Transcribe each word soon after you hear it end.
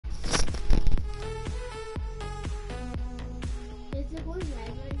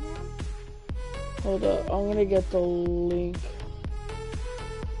Hold up, I'm gonna get the link.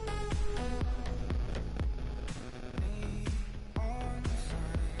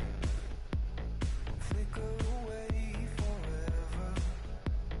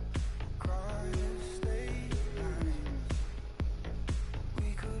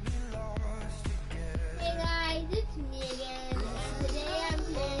 Hey guys, it's me again, and today I'm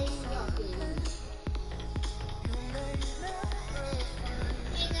playing Rocket League.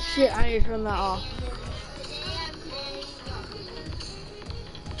 Shit, I need to turn that off. Today I'm playing Rocket League.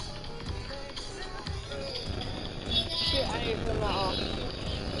 Shit, I need to turn that off.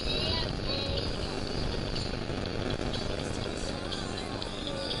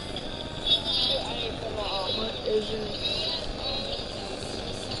 Shit, I need to turn that off. What is it?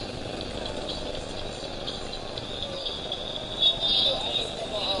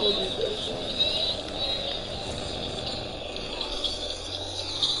 We'll do this one.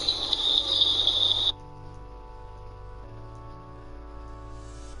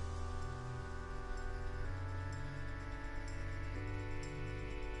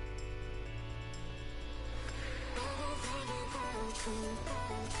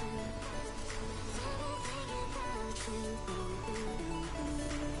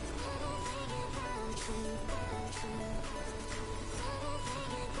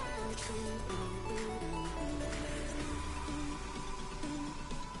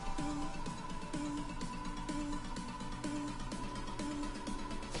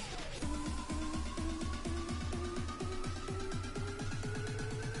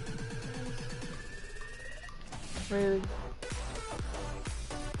 Really?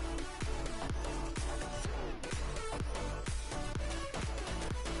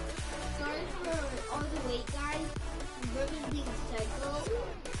 Sorry for all the wait, guys. Brother's being psycho.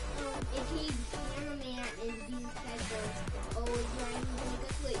 AKA the cameraman is being psycho. Oh, trying to make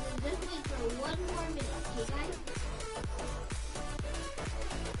us wait. So just wait for 1 more minute, okay, guys?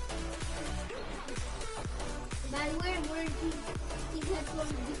 By the way, I'm wearing these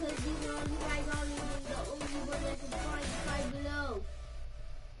headphones because these are only $5 and the only one I can find below.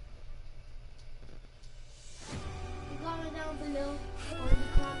 Comment down below or in the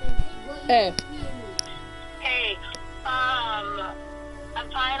comments what you Hey. Hey, I'm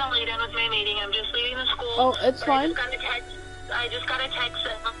finally done with my meeting. I'm just leaving the school. Oh, it's But fine. I just got a text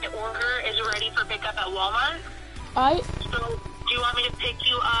that my order is ready for pickup at Walmart. So, do you want me to pick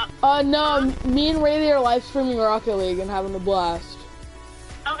you up? No, me and Raley are live streaming Rocket League and having a blast.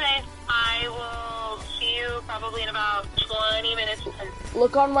 Okay, I will see you probably in about 20 minutes.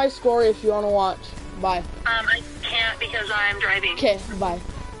 Look on my story if you want to watch. Bye. I can't because I'm driving. Okay, bye.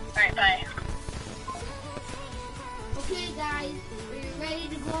 Alright, bye. Okay guys, are you ready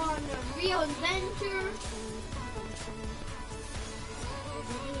to go on a real adventure?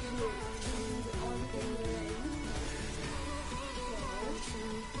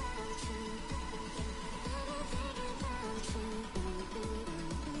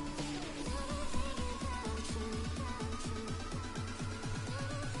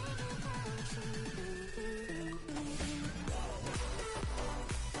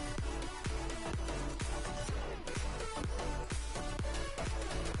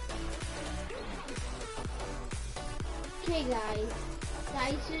 Okay guys,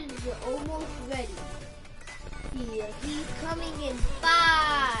 Tyson's almost ready. He's coming in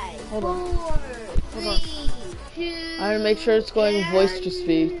 5, Hold on. 4, 3, 2. I'm gonna make sure it's going voice to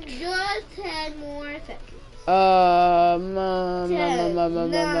speech. Just 10 more seconds. 10,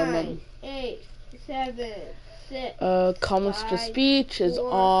 9, 8, 7, 6. Comments to 5, speech is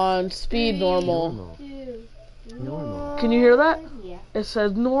 4, on speed 3, normal. 2, Normal. Can you hear that? Yeah. It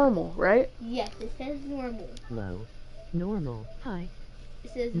says normal, right? Yes, it says normal. Low. Normal. High.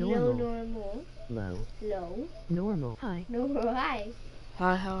 It says Normal. no normal. Low. Low. Normal. High. Normal high.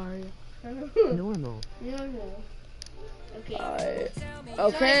 Hi, how are you? Normal. Normal. Okay. Hi. Sorry,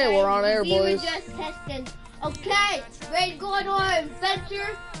 Okay, guys, we're on air, we were boys. just testing. Okay, ready to go on our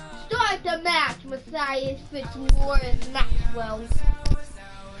adventure? Start the match, Matthias Fitzmaurice Maxwell.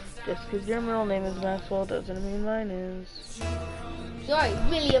 Just because your middle name is Maxwell doesn't mean mine is. Sorry,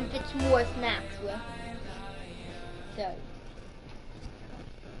 William Fitzmaurice Maxwell. Sorry.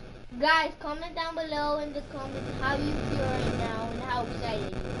 Guys, comment down below in the comments how you feel right now and how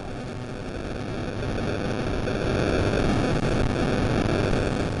excited you are.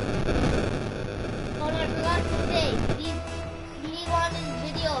 Hold on, I forgot to say, leave on this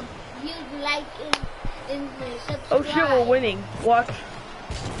video, use like and subscribe. Oh shit, we're winning. Watch.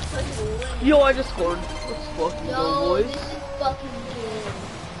 Yo, I just scored. Let's fucking go, Yo, boys. this is fucking good.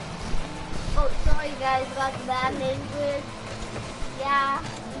 Oh, sorry guys about the bad language. Yeah,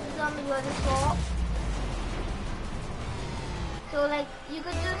 this is on the brother's fault. So like you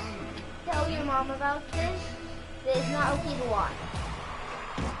could just tell your mom about this. That it's not okay to watch.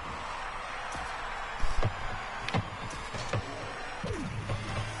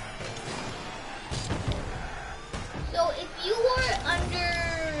 So if you were under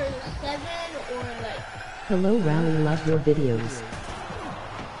 7 or like. Hello Raley, love your videos.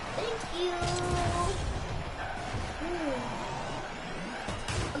 Thank you.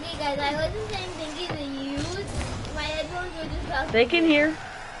 Okay guys, I wasn't saying thank you to you. My headphones were just about. They can hear.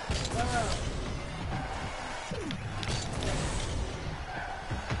 Oh.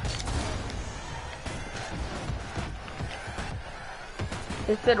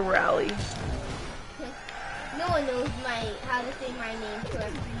 It said Raley. No one knows how to say my name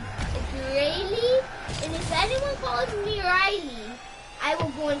correctly. It's Raley, and if anyone calls me Riley, I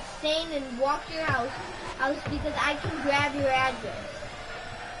will go insane and walk your house because I can grab your address.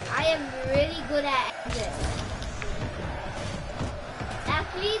 I am really good at address.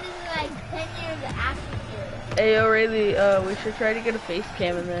 Actually, this is like 10 years after. Hey, yo, Raley, we should try to get a face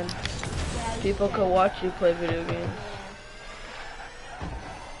cam and then people can watch you play video games.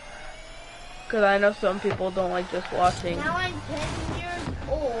 Because I know some people don't like just watching. Now I'm 10 years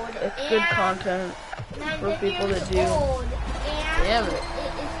old. It's good content for people to do. Damn it. It's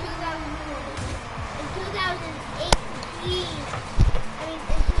 2018. I mean, in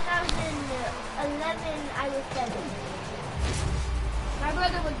 2011, I was 7. My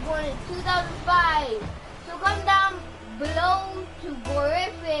brother was born in 2005. So come down below to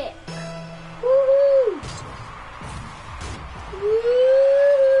Gorific. Woohoo!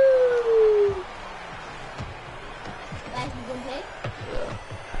 Woo! Guys, you gonna play?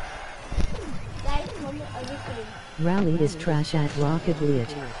 Guys, comment everything. Raley is trash at Rocket League.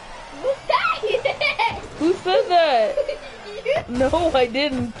 Who said that? No, I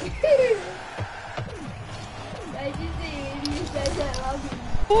didn't. I just say you said that wrong.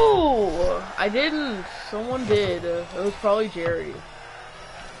 Oh, I didn't. Someone did. It was probably Jerry.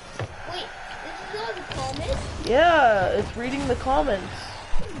 Wait, this is all the comments? Yeah, it's reading the comments.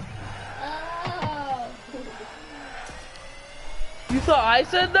 Oh. You thought I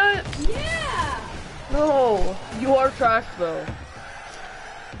said that? Yeah. No, you are trash though.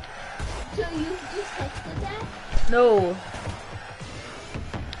 So you just texted that? No.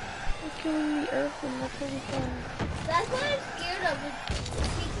 We're killing the earth and that's really fun. That's what I'm scared of. If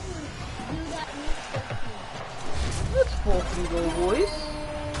people do that new stuff to me. That's bulky little voice.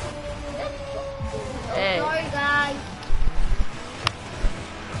 Hey. Sorry, guys.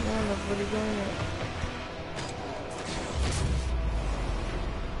 Come on, everybody going in.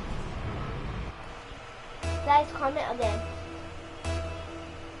 Guys, comment again.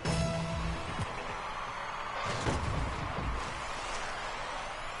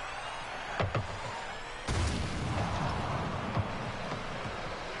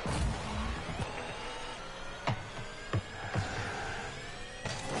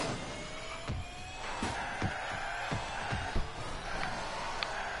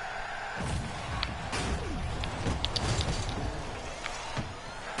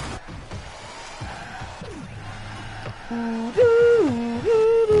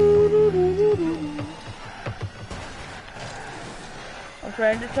 I'm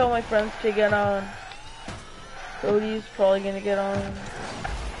trying to tell my friends to get on. Cody's probably gonna get on.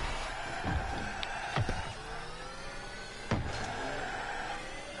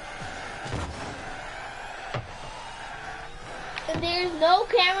 And there's no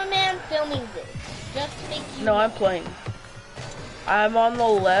cameraman filming this. Just to make you No, I'm playing. I'm on the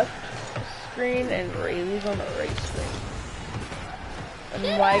left screen and Rayleigh's on the right screen. And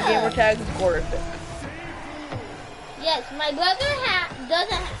my gamer tag is Gorific. Yes, my brother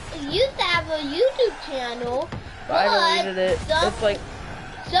used to have a YouTube channel, But I deleted it. It's like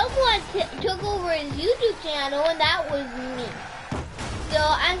someone took over his YouTube channel, and that was me. So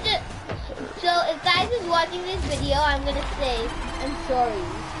if guys is watching this video, I'm gonna say I'm sorry.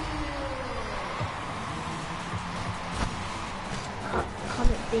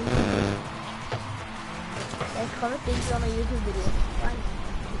 Comment thank you. Guys, comment thank you on my YouTube video. Bye.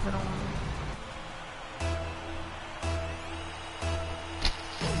 If I don't want to.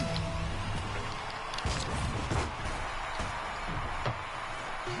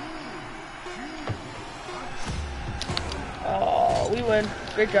 oh, we win.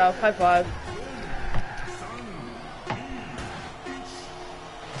 Great job. High five.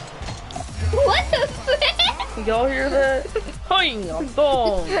 What the frick? Y'all hear that? Hang on. Do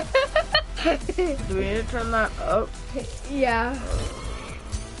we need to turn that up? Yeah.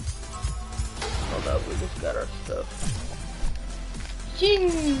 Hold up, we just got our stuff.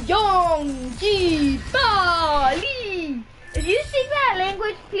 Ching Dong Ji Ba Li. If you speak that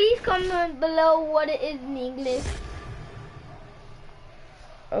language, please comment below what it is in English.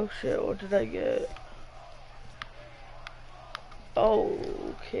 Oh shit, what did I get? Oh,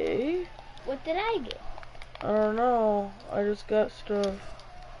 okay. What did I get? I don't know. I just got stuff.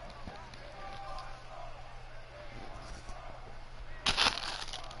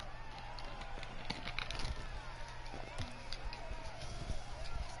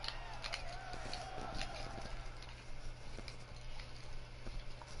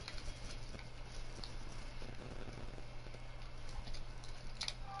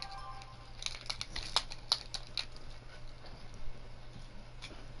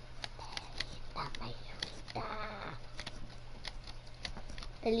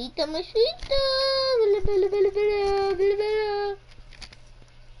 Pelita masita. Bella, bella, bella, bella, bella, bella.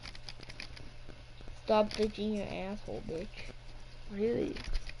 Stop touching your asshole, bitch. Really?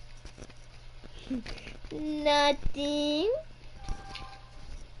 Nothing.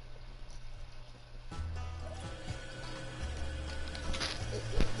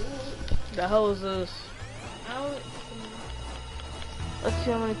 The hell is this? I'll Let's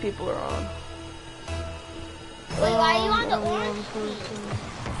see how many people are on. Wait, why are you on the only orange one team? person.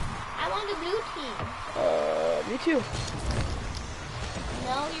 I'm on the blue team. Me too.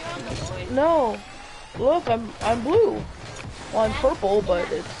 No, you're on the orange. No. Look, I'm blue. Well, I'm purple,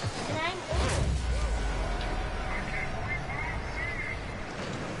 but it's... And I'm orange.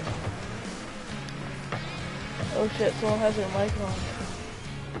 Oh shit, someone has their mic on.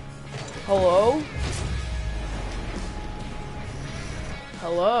 Hello?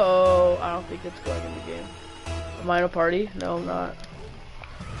 Hello? I don't think it's going in the game. Am I in a party? No, I'm not.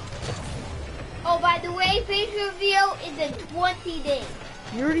 Oh, by the way, face reveal is in 20 days.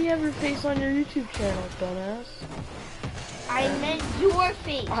 You already have your face on your YouTube channel, dumbass. I meant your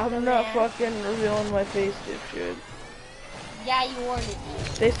face. I'm not fucking revealing my face, dipshit. Yeah, you wanted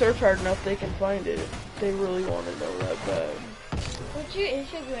to. They search hard enough, they can find it. They really want to know that bad. What's your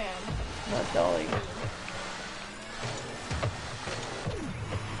Instagram? I'm not telling.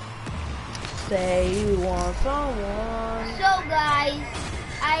 Say you want someone. So, guys,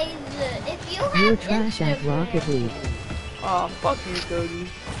 if you have You're trash at Instagram, Rocket League. Aw, fuck you, Cody.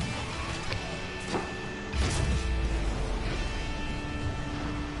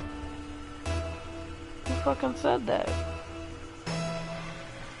 Who fucking said that?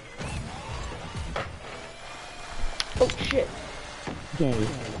 Oh shit. Gay.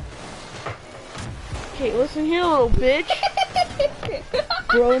 Okay, listen here, little bitch.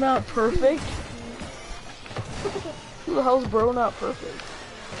 Bro not perfect? Who the hell's bro not perfect?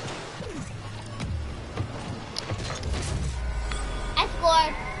 I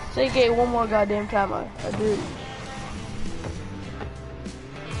scored. Say gay one more goddamn time, I do.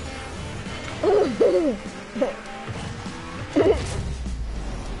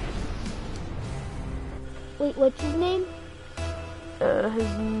 Wait, what's his name?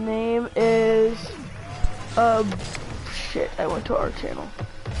 His name is, shit, I went to our channel.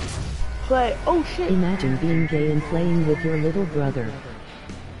 Play, oh shit. Imagine being gay and playing with your little brother.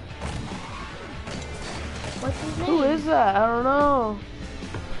 What's his name? Who is that? I don't know.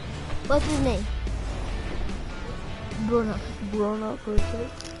 What's his name? Bruno. Bro not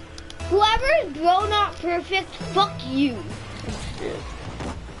perfect? Whoever is Bro Not Perfect, fuck you. Shit.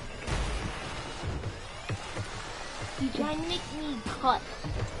 You trying to make me cut.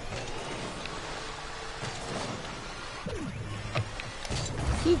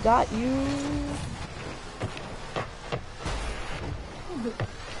 He got you.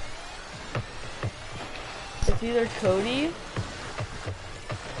 It's either Cody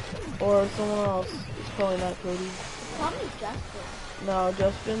or someone else. It's probably not Cody. Call me Justin. No,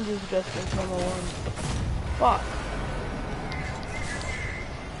 Justin's is Justin's number one. Fuck.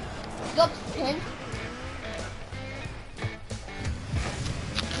 Yup, pin.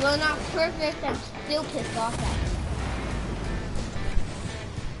 Bro Not Perfect, I'm still pissed off at you.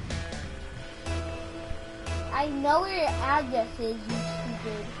 I know where your address is, you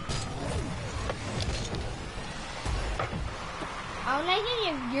stupid. I don't like any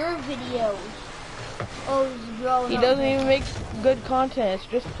of your videos. Oh, it's Bro He Not doesn't Perfect. even make good content, it's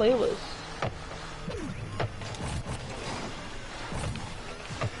just playlists.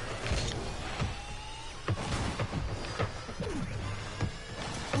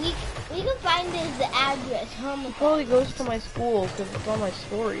 We can find his address. He probably goes to my school because it's on my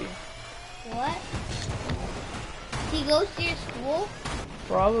story. What? He goes to your school?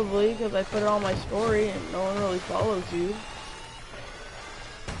 Probably because I put it on my story and no one really follows you.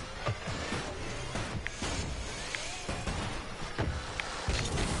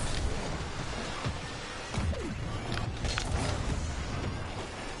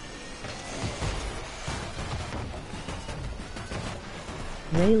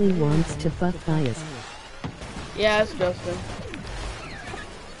 Raley wants to fuck Thias. Yeah, it's Justin.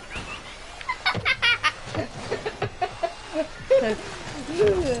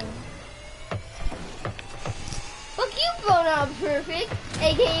 Fuck you, pronoun perfect,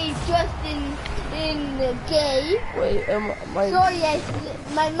 aka Justin in the gay. Wait, Sorry,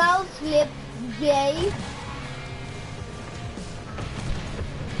 my mouth slipped. Gay.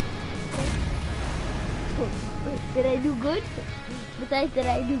 Did I do good? Besides, did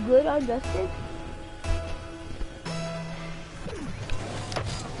I do good on Justin?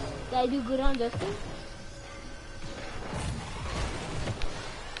 Did I do good on Justin?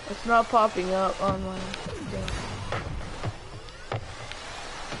 It's not popping up on my...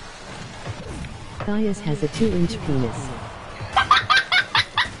 Thias has a 2-inch penis.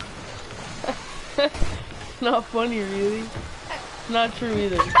 Not funny, really. Not true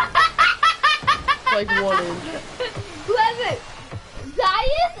either. Like 1 inch. Whoever,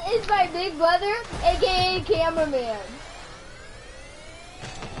 Zias is my big brother, aka cameraman.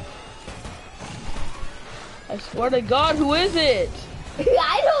 I swear to God, who is it?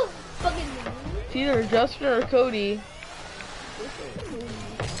 I don't fucking know. It's either Justin or Cody.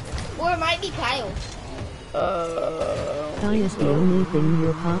 Or it might be Kyle. Thias, the only thing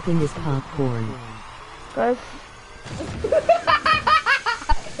you're popping is popcorn. Guys.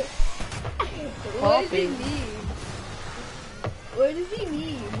 What does he mean? What does he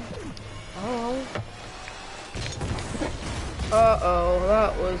mean? Oh. Uh-oh,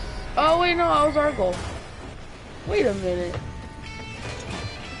 that was... Oh, wait, no, that was our goal. Wait a minute.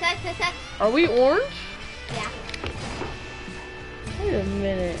 Attack. Are we orange? Yeah. Wait a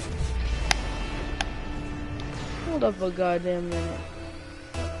minute. Hold up a goddamn minute.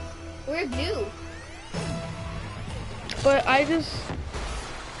 We're blue. But I just...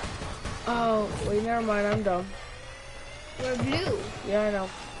 Oh, wait, never mind, I'm dumb. We're blue. Yeah, I know.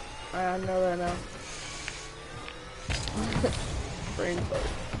 I know that now. Brain fart.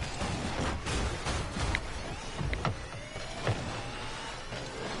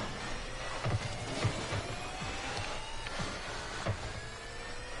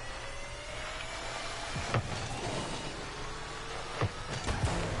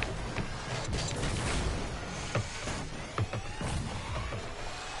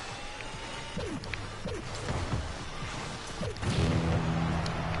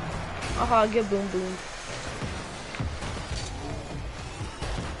 Aha, get boom boom.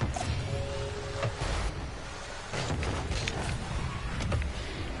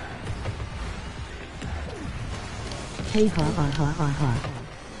 Hey ha ha ha ha ha.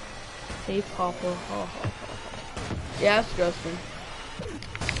 Hey Papa, ha ha ha. Yeah, it's Justin.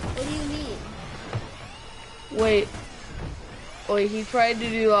 What do you mean? Wait, he tried to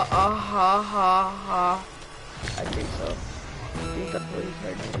do a ha ha ha. I think so. I think that's what he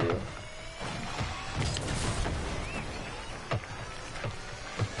tried to do.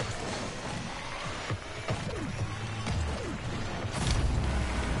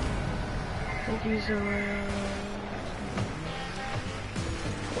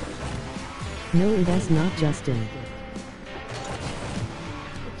 No, that's not Justin.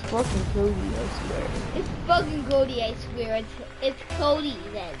 It's fucking Cody, I swear. It's fucking Cody, I swear. It's Cody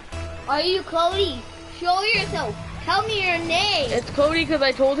then. Are you Cody? Show yourself. Tell me your name. It's Cody because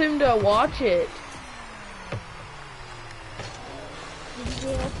I told him to watch it. Did you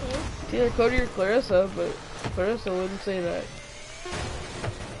say okay? It's either Cody or Clarissa, but Clarissa wouldn't say that.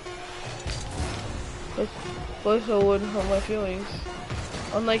 Clarissa wouldn't hurt my feelings.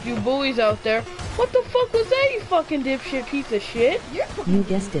 Unlike you bullies out there. What the fuck was that, you fucking dipshit piece of shit? You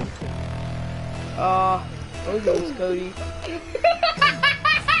guessed it. Those was Cody.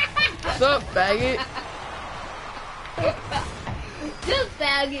 What's up, faggot? Just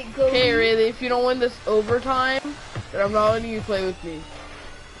faggot, Cody. Hey, Raley, if you don't win this overtime, then I'm not letting you play with me.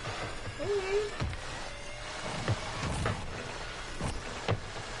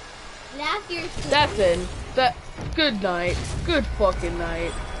 Last year's That's it. Good night. Good fucking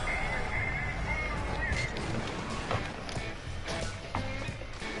night.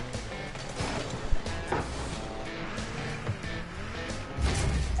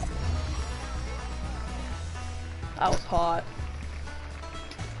 That was hot.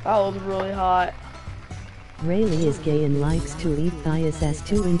 That was really hot. Raley is gay and likes to eat Thias as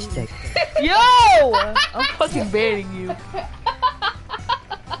 2-inch thick. Yo! I'm fucking banning you.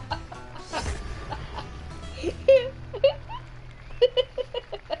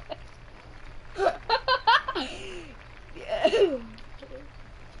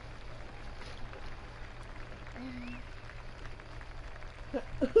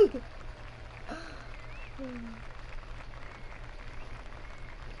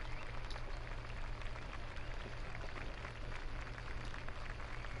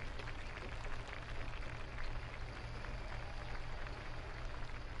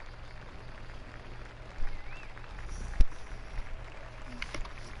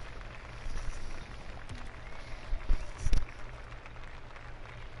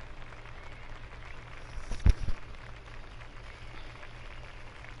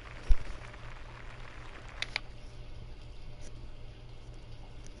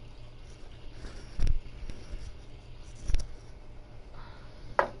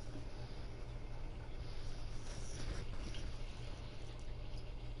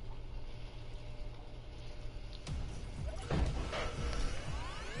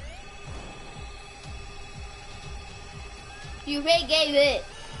 You fake gave it.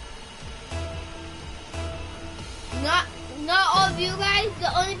 Not all of you guys.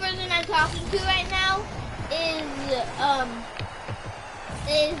 The only person I'm talking to right now is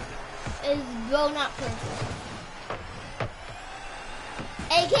grown up person.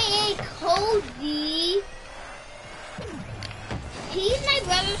 AKA Cody. He's my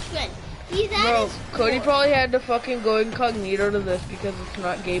brother's friend. He's at Bro, his Cody school. probably had to fucking go incognito to this because it's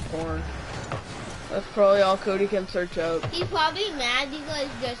not gay porn. That's probably all Cody can search up. He's probably mad because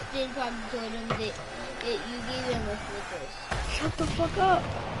Justin probably told him that you gave him a Snickers. Shut the fuck up.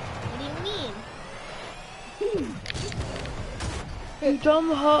 What do you mean? You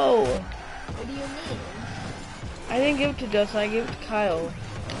dumb hoe. What do you mean? I didn't give it to Justin, I gave it to Kyle.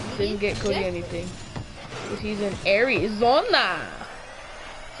 Didn't get Cody Justin. anything. Because he's in Arizona.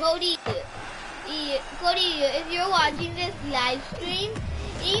 Cody, if you're watching this live stream,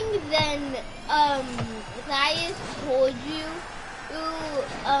 then Thais told you,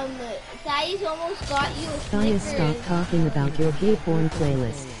 Thais almost got you a Thais, stop Snickers. talking about your gay porn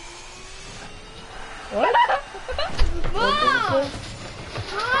playlist. What? Mom!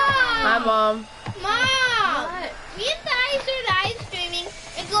 Hi, Mom. Mom! Me and Thais are live streaming,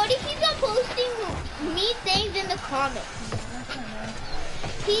 and Cody keeps on posting me things in the comments.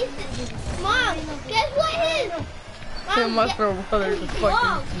 Mom, guess what his... Your Mom, mother brother's a Mom.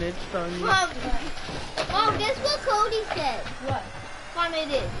 fucking snitched on you. Mom, guess what Cody said? What?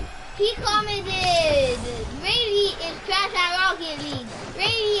 Commented. He commented, Raley is trash at Rocket League.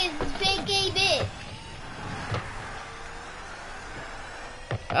 Raley is fake gay bitch.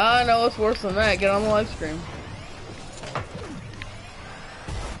 I know it's worse than that. Get on the live stream.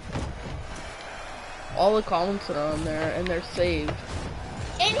 All the comments are on there and they're saved.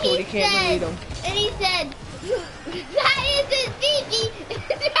 And Cody can't read them. And he said, that isn't sneaky.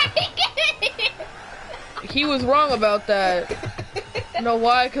 He was wrong about that. No,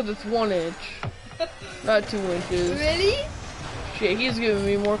 why? Because it's 1 inch, not 2 inches. Really? Shit, he's giving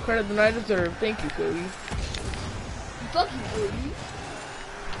me more credit than I deserve. Thank you, Cody. Fuck you, Cody.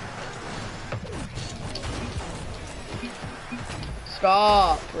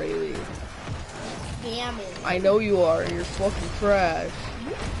 Stop, Raley. Damn it. I know you are. You're fucking trash.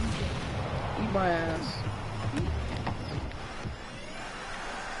 Eat my ass.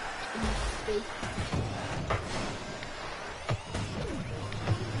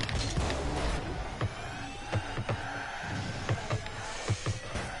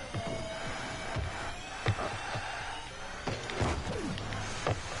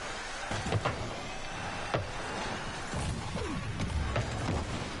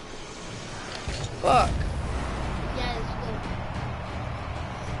 Fuck. Yeah, it's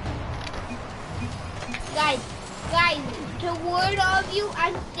good. Guys, to warn all of you,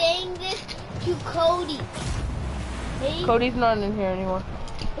 I'm saying this to Cody. Hey? Cody's not in here anymore.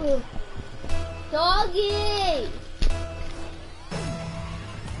 Ugh. Doggy!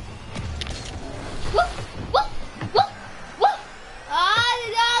 Woof, woof, woof, woof. Ah, the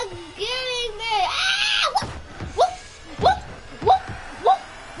dog's getting me! Ah! Woof, woof, woof, woof, woof,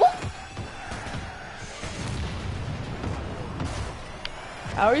 woof.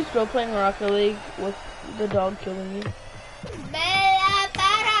 How are you still playing Rocket League with the dog killing you? Bella,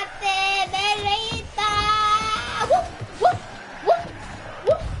 párate, Belita! Woof, woof, woof,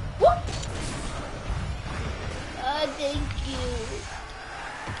 woof, woof. Oh, thank you.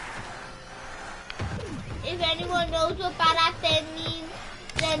 If anyone knows what párate means,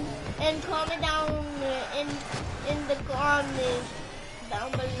 then comment down in the comments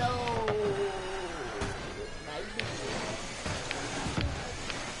down below.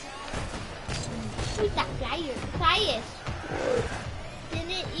 Who's that flyer? Caius.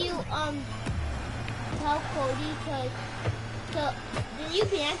 Didn't you tell Cody didn't you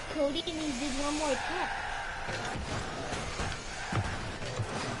ban Cody and he did one more test?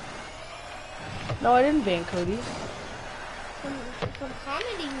 No, I didn't ban Cody. Some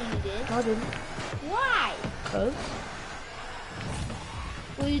commenting you did. No, I didn't. Why? Cause?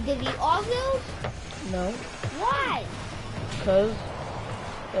 Will you delete all those? No. Why? Cause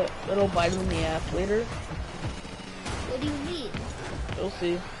it'll bite him in the ass later. What do you mean? You'll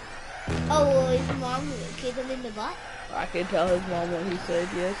see. Oh, well, his mom kicked him in the butt? I can tell his mom what he said,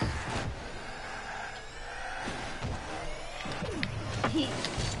 yes.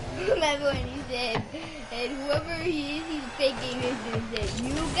 Remember when he said, and whoever he is, he's faking this and said,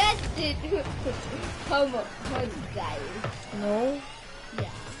 you guessed it. Come on, guys. No.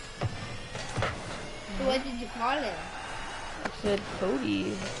 Yeah. So what did you call him? I said Cody.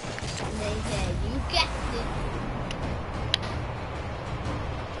 And they said, you guessed it.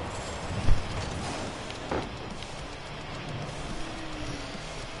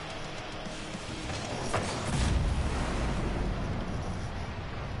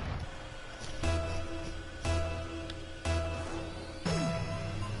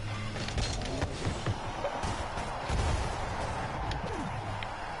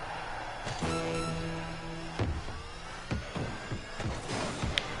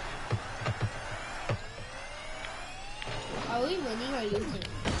 you think?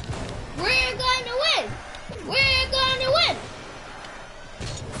 We're gonna win! We're gonna win!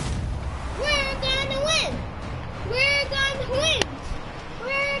 We're gonna win! We're gonna win!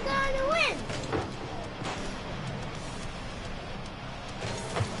 We're gonna win!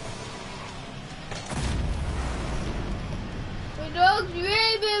 The dog's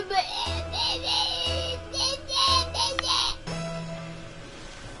raving, but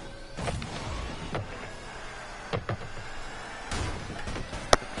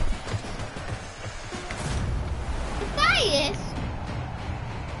Matthias.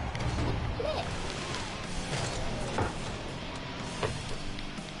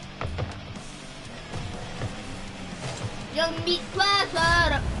 Young meat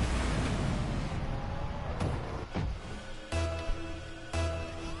plaza.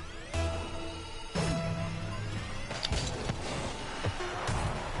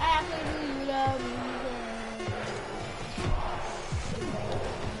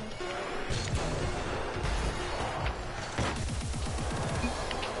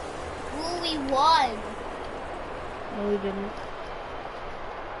 We won. No, we didn't.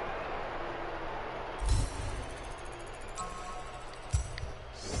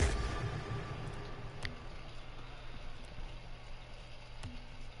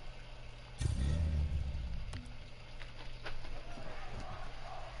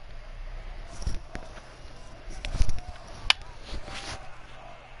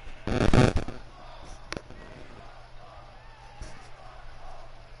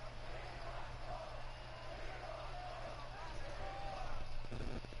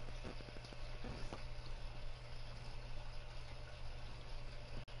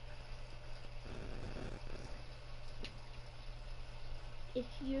 If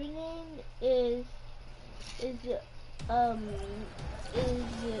your name is you're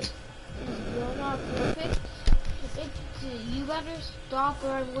not perfect, you better stop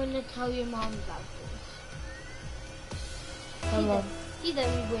or I'm going to tell your mom about this. Come on. He's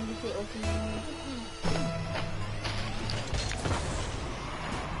only going to say okay.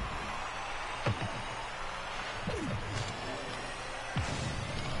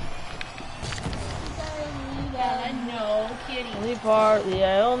 No, kitty. Only partly.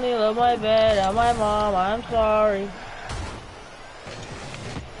 I only love my bed and my mom. I'm sorry.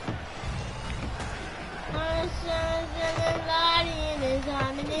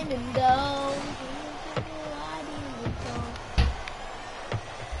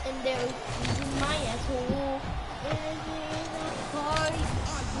 And there's my asshole. And there's a party.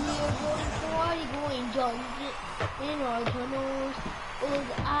 We are going jump in our tunnels. As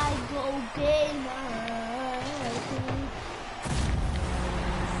I go get my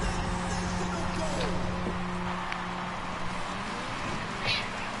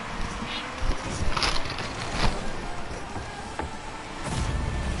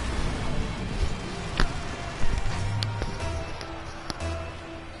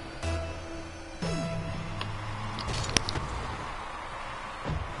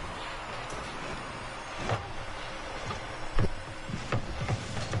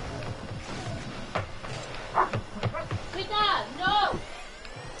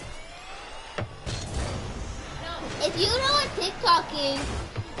If you know what TikTok is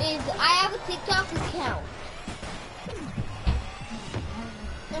I have a TikTok account.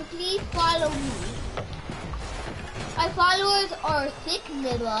 And please follow me. My followers are Thick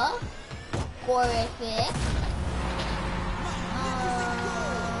Milla, Horrific,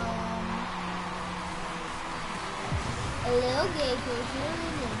 a little gay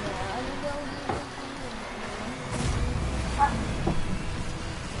person,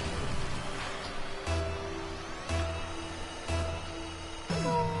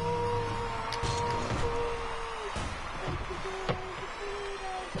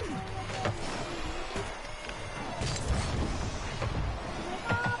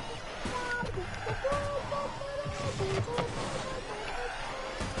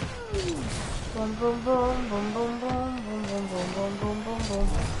 Boom boom boom boom boom boom boom boom boom boom boom boom.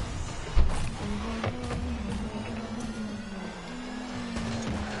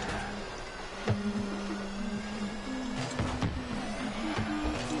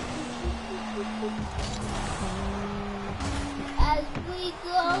 As we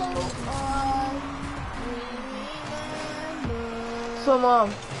go on, we remember. So mom,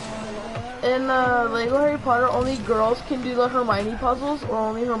 in Lego Harry Potter, only girls can do the Hermione puzzles, or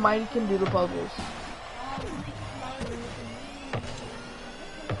only Hermione can do the puzzles?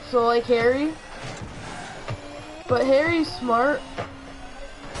 So like Harry? But Harry's smart.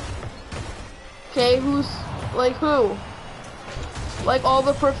 Okay, who's, like who? Like all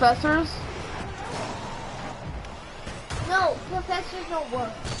the professors? No, professors don't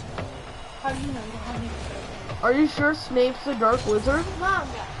work. How do you know? How do you know? Are you sure Snape's the Dark Wizard? Mom,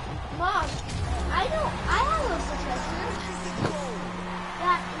 I have a professor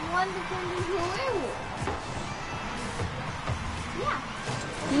that wanted to turn into a werewolf. Yeah.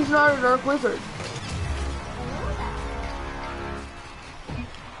 He's not a Dark Wizard. I know that.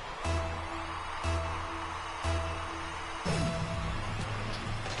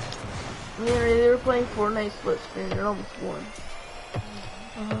 Me and Raley were playing Fortnite split screen and almost won.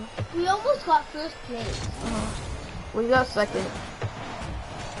 We almost got first place. We got second.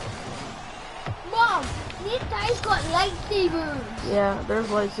 Mom, these guys got lightsabers. Yeah, there's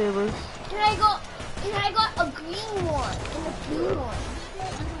lightsabers. And I got a green one and a blue one.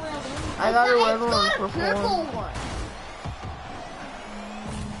 I got a red It's one got for a purple fun. one.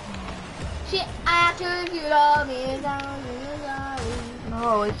 Shit, after you love me down in the valley.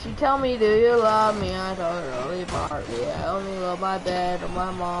 No, if she tell me, do you love me? I told her to leave my heart. Yeah, I only love my dad or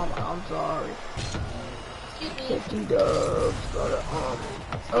my mom. I'm sorry. 50 dubs.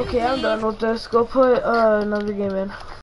 Okay, I'm done with this. Go put another game in.